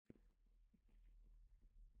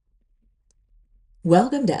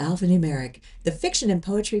Welcome to Alphanumeric, the fiction and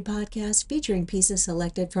poetry podcast featuring pieces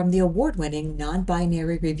selected from the award-winning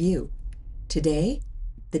Non-Binary Review. Today,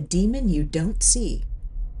 The Demon You Don't See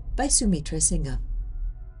by Sumitra Singham.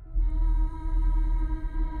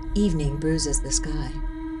 Evening bruises the sky.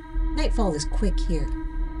 Nightfall is quick here.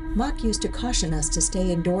 Mock used to caution us to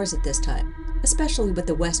stay indoors at this time, especially with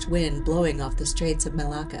the west wind blowing off the Straits of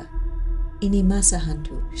Malacca.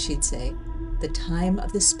 Inimasahantu, she'd say, the time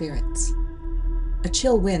of the spirits. A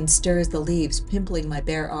chill wind stirs the leaves, pimpling my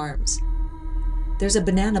bare arms. There's a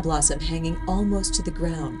banana blossom hanging almost to the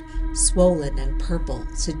ground, swollen and purple,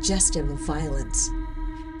 suggestive of violence.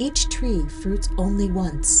 Each tree fruits only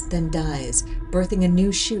once, then dies, birthing a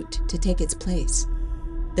new shoot to take its place.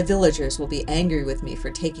 The villagers will be angry with me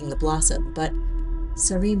for taking the blossom, but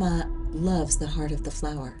Sarima loves the heart of the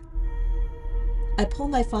flower. I pull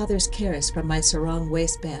my father's keris from my sarong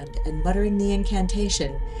waistband and, muttering the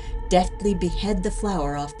incantation, deftly behead the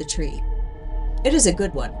flower off the tree. It is a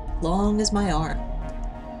good one, long as my arm.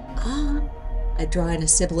 Ah, I draw in a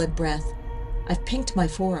sibilant breath. I've pinked my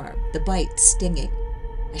forearm, the bite stinging.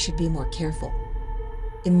 I should be more careful.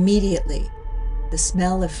 Immediately, the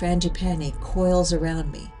smell of frangipani coils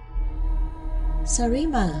around me.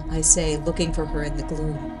 Sarima, I say, looking for her in the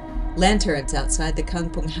gloom. Lanterns outside the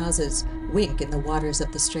Kangpung houses wink in the waters of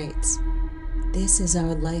the straits. This is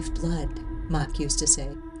our lifeblood, Mak used to say,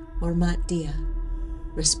 or Mat Dia.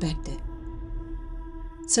 Respect it.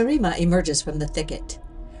 Sarima emerges from the thicket.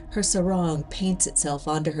 Her sarong paints itself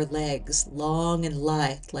onto her legs, long and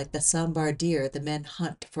lithe like the sambar deer the men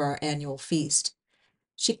hunt for our annual feast.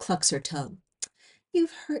 She clucks her tongue.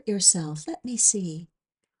 You've hurt yourself. Let me see.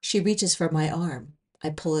 She reaches for my arm.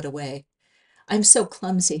 I pull it away. I'm so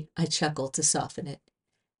clumsy, I chuckle to soften it.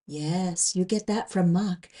 Yes, you get that from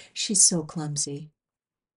Mak. She's so clumsy.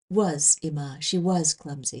 Was, Ima, she was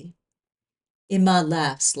clumsy. Ima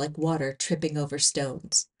laughs like water tripping over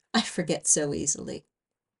stones. I forget so easily.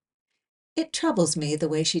 It troubles me the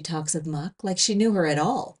way she talks of Mak, like she knew her at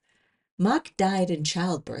all. Mak died in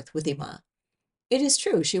childbirth with Ima. It is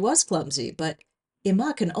true she was clumsy, but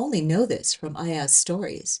Ima can only know this from Aya's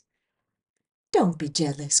stories. Don't be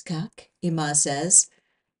jealous, Kak, Ima says.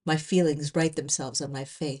 My feelings write themselves on my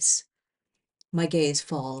face. My gaze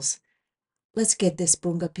falls. Let's get this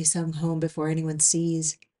bunga pisang home before anyone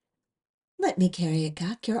sees. Let me carry it,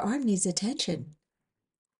 Kak. Your arm needs attention.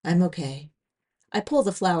 I'm okay. I pull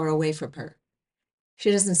the flower away from her. She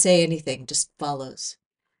doesn't say anything, just follows.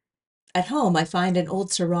 At home, I find an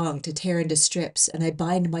old sarong to tear into strips, and I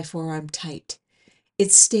bind my forearm tight.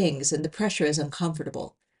 It stings, and the pressure is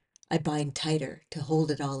uncomfortable. I bind tighter to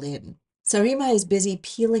hold it all in. Sarima is busy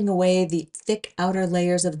peeling away the thick outer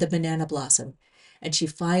layers of the banana blossom, and she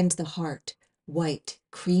finds the heart, white,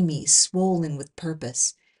 creamy, swollen with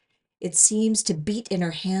purpose. It seems to beat in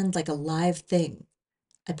her hand like a live thing.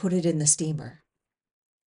 I put it in the steamer.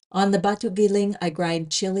 On the batu giling, I grind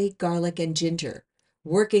chili, garlic, and ginger,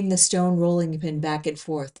 working the stone rolling pin back and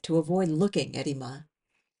forth to avoid looking at Ima.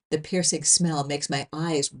 The piercing smell makes my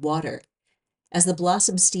eyes water. As the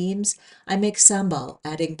blossom steams, I make sambal,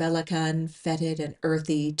 adding belacan, fetid and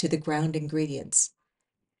earthy, to the ground ingredients.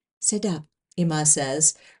 Sedap, Ima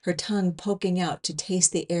says, her tongue poking out to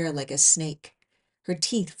taste the air like a snake. Her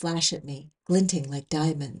teeth flash at me, glinting like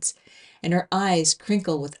diamonds, and her eyes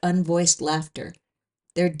crinkle with unvoiced laughter.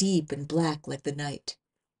 They're deep and black like the night.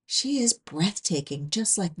 She is breathtaking,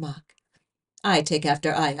 just like Mak. I take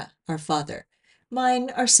after Aya, our father. Mine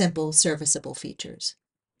are simple, serviceable features.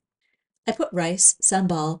 I put rice,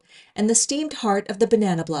 sambal, and the steamed heart of the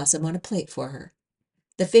banana blossom on a plate for her.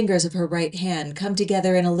 The fingers of her right hand come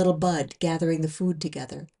together in a little bud, gathering the food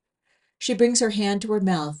together. She brings her hand to her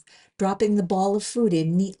mouth, dropping the ball of food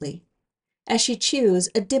in neatly. As she chews,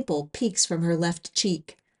 a dimple peeks from her left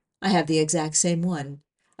cheek. I have the exact same one,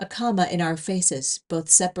 a comma in our faces, both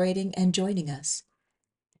separating and joining us.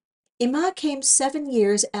 Ima came 7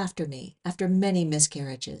 years after me, after many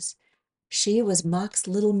miscarriages. She was Mak's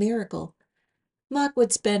little miracle. Mak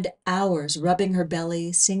would spend hours rubbing her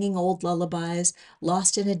belly, singing old lullabies,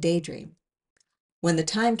 lost in a daydream. When the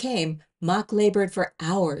time came, Mak labored for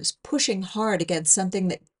hours, pushing hard against something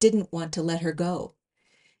that didn't want to let her go.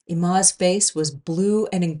 Ima's face was blue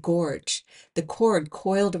and engorged, the cord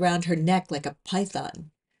coiled around her neck like a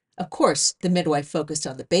python. Of course, the midwife focused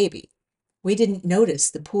on the baby. We didn't notice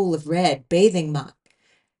the pool of red bathing Mak,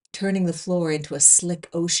 turning the floor into a slick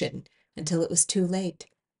ocean until it was too late.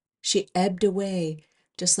 She ebbed away,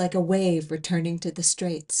 just like a wave returning to the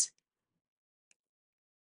straits.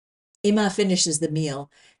 Ima finishes the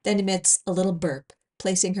meal, then emits a little burp,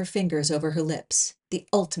 placing her fingers over her lips, the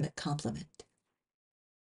ultimate compliment.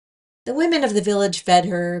 The women of the village fed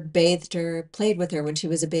her, bathed her, played with her when she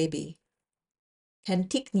was a baby.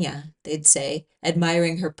 Cantiknia, they'd say,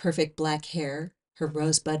 admiring her perfect black hair, her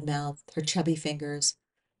rosebud mouth, her chubby fingers.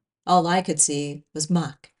 All I could see was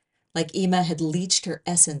muck, like Ima had leached her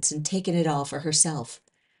essence and taken it all for herself.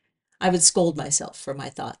 I would scold myself for my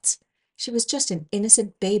thoughts. She was just an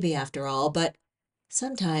innocent baby after all, but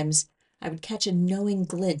sometimes I would catch a knowing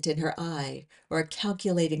glint in her eye or a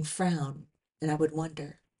calculating frown, and I would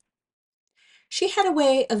wonder. She had a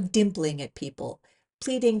way of dimpling at people,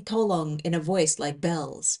 pleading tolong in a voice like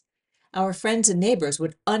bells. Our friends and neighbors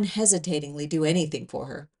would unhesitatingly do anything for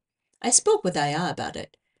her. I spoke with Aya about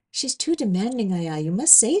it. She's too demanding, Aya. You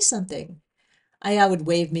must say something. Aya would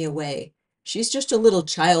wave me away. She's just a little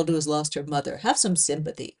child who has lost her mother. Have some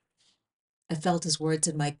sympathy. I felt his words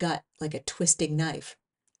in my gut like a twisting knife.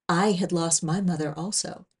 I had lost my mother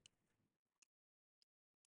also.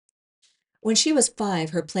 When she was 5,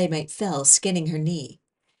 her playmate fell, skinning her knee.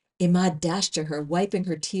 Imad dashed to her, wiping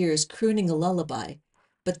her tears, crooning a lullaby.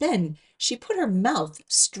 But then she put her mouth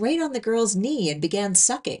straight on the girl's knee and began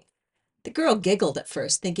sucking. The girl giggled at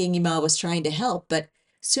first, thinking Ima was trying to help, but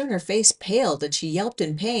soon her face paled and she yelped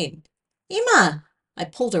in pain. Ima! I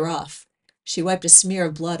pulled her off. She wiped a smear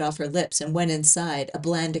of blood off her lips and went inside, a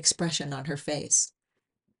bland expression on her face.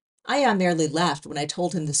 Aya merely laughed when I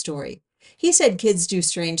told him the story. He said kids do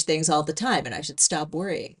strange things all the time and I should stop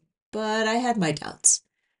worrying. But I had my doubts.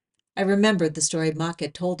 I remembered the story Mak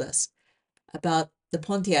had told us about the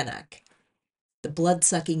Pontianak, the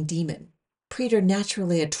blood-sucking demon,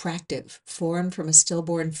 preternaturally attractive, formed from a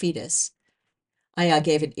stillborn fetus. Aya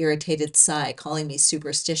gave an irritated sigh, calling me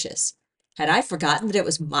superstitious. Had I forgotten that it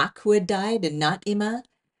was Mak who had died and not Ima?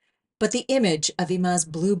 But the image of Ima's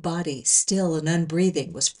blue body, still and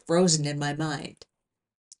unbreathing, was frozen in my mind.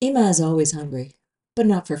 Ima is always hungry, but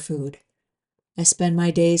not for food. I spend my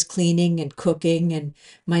days cleaning and cooking, and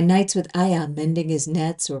my nights with Aya mending his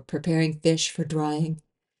nets or preparing fish for drying,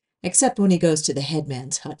 except when he goes to the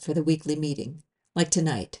headman's hut for the weekly meeting, like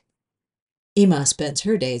tonight. Ima spends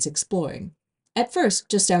her days exploring. At first,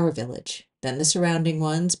 just our village, then the surrounding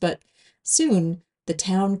ones, but soon the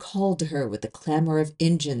town called to her with the clamor of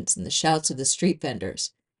engines and the shouts of the street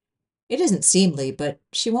vendors. It isn't seemly, but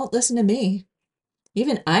she won't listen to me.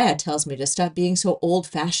 Even Aya tells me to stop being so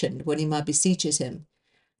old-fashioned when Ima beseeches him.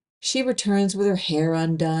 She returns with her hair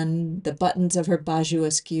undone, the buttons of her baju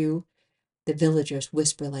askew. The villagers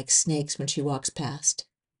whisper like snakes when she walks past.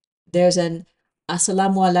 There's an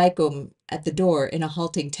 "Assalamu alaikum" at the door in a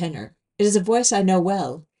halting tenor. It is a voice I know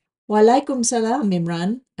well. "Walaikum salam,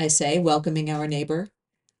 Imran," I say, welcoming our neighbor.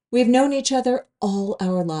 We've known each other all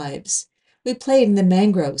our lives. We played in the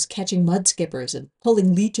mangroves, catching mud skippers and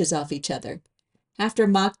pulling leeches off each other. After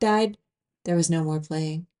Mak died, there was no more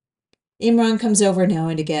playing. Imran comes over now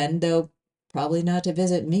and again, though probably not to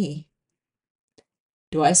visit me.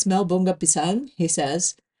 "Do I smell bunga pisang?" he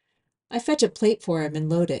says. I fetch a plate for him and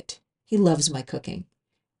load it. He loves my cooking.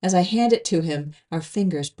 As I hand it to him, our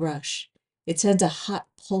fingers brush. It sends a hot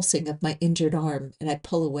pulsing up my injured arm, and I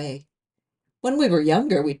pull away. When we were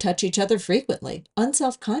younger, we'd touch each other frequently,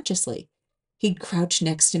 unself-consciously. He'd crouch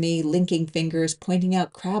next to me, linking fingers, pointing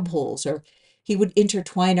out crab holes, or he would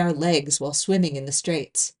intertwine our legs while swimming in the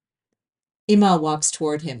straits. Ima walks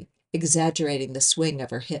toward him, exaggerating the swing of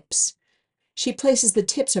her hips. She places the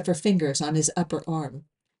tips of her fingers on his upper arm.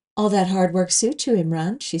 "All that hard work suits you,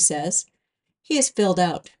 Imran," she says. He is filled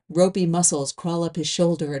out. Ropey muscles crawl up his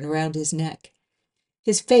shoulder and around his neck.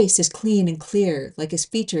 His face is clean and clear, like his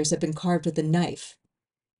features have been carved with a knife.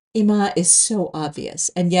 Ima is so obvious,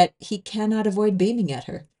 and yet he cannot avoid beaming at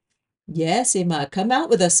her. "Yes, Ima, come out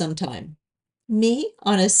with us sometime." "Me?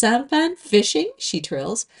 On a sampan? Fishing?" she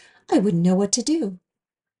trills. "I wouldn't know what to do."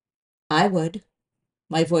 "I would."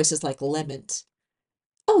 My voice is like lemons.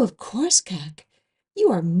 "Oh, of course, Kak. You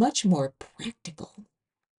are much more practical."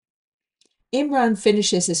 Imran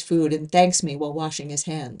finishes his food and thanks me while washing his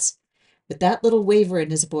hands. With that little waver in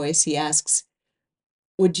his voice, he asks,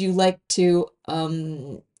 "Would you like to,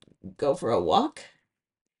 go for a walk?"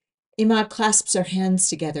 Ima clasps her hands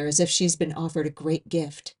together as if she's been offered a great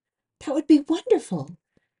gift. "That would be wonderful."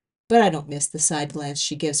 But I don't miss the side glance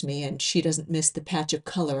she gives me, and she doesn't miss the patch of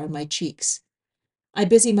color on my cheeks. I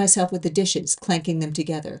busy myself with the dishes, clanking them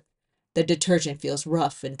together. The detergent feels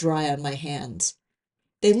rough and dry on my hands.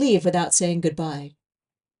 They leave without saying goodbye.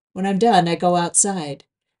 When I'm done, I go outside.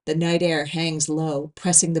 The night air hangs low,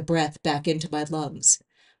 pressing the breath back into my lungs.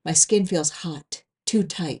 My skin feels hot, too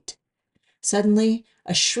tight. Suddenly,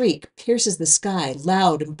 a shriek pierces the sky,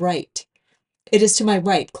 loud and bright. It is to my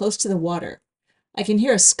right, close to the water. I can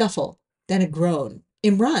hear a scuffle, then a groan.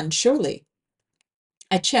 Imran, surely.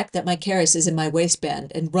 I check that my keris is in my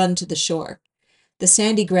waistband and run to the shore. The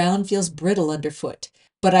sandy ground feels brittle underfoot,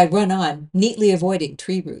 but I run on, neatly avoiding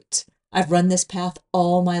tree roots. I've run this path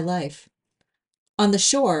all my life. On the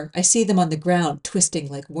shore, I see them on the ground, twisting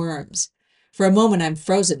like worms. For a moment I'm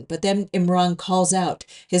frozen, but then Imran calls out,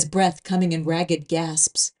 his breath coming in ragged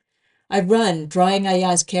gasps. I run, drawing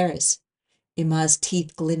Aya's keris. Ima's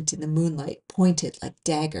teeth glint in the moonlight, pointed like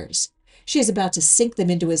daggers. She is about to sink them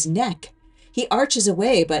into his neck. He arches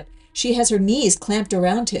away, but she has her knees clamped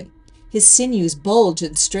around him. His sinews bulge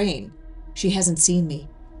and strain. She hasn't seen me.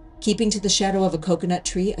 Keeping to the shadow of a coconut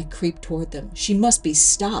tree, I creep toward them. She must be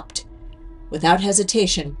stopped. Without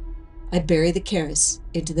hesitation, I bury the keris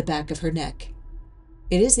into the back of her neck.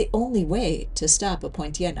 It is the only way to stop a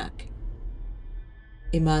Pontianak.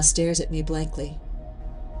 Ima stares at me blankly.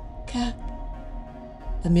 Ka,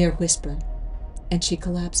 a mere whisper, and she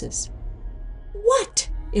collapses. What?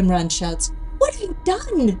 Imran shouts. What have you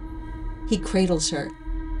done? He cradles her,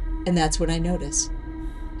 and that's when I notice.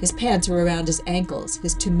 His pants are around his ankles,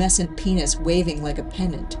 his tumescent penis waving like a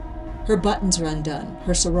pennant. Her buttons are undone,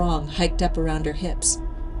 her sarong hiked up around her hips.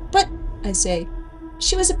 But, I say,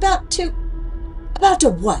 she was about to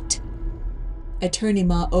what? I turn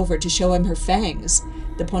Ima over to show him her fangs,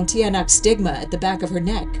 the Pontianak stigma at the back of her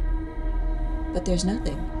neck. But there's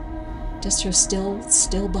nothing, just her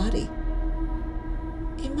still body.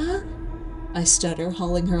 Ima? I stutter,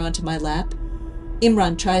 hauling her onto my lap.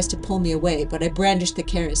 Imran tries to pull me away, but I brandish the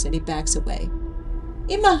keris and he backs away.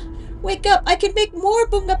 Ima, wake up! I can make more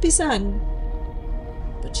bunga pisang!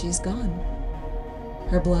 But she's gone.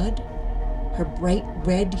 Her blood, her bright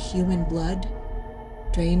red human blood,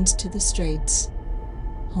 drains to the straits,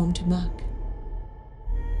 home to Mak.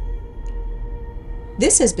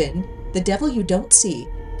 This has been The Devil You Don't See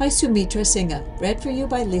by Sumitra Singha, read for you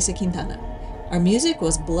by Lisa Quintana. Our music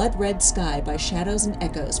was Blood Red Sky by Shadows and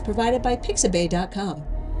Echoes, provided by Pixabay.com.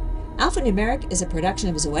 Alphanumeric is a production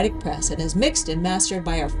of Zoetic Press and is mixed and mastered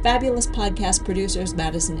by our fabulous podcast producers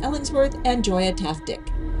Madison Ellingsworth and Joya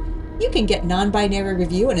Tafdick. You can get Non-Binary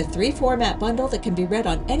Review in a 3-format bundle that can be read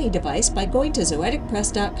on any device by going to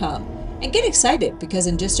zoeticpress.com. And get excited, because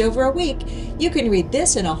in just over a week, you can read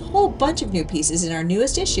this and a whole bunch of new pieces in our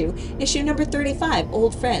newest issue number 35,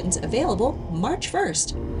 Old Friends, available March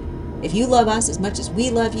 1st. If you love us as much as we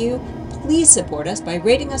love you, please support us by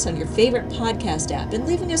rating us on your favorite podcast app and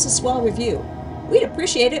leaving us a swell review. We'd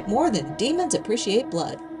appreciate it more than demons appreciate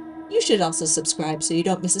blood. You should also subscribe so you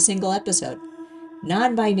don't miss a single episode.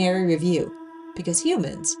 Non-Binary Review, because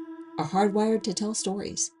humans are hardwired to tell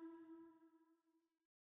stories.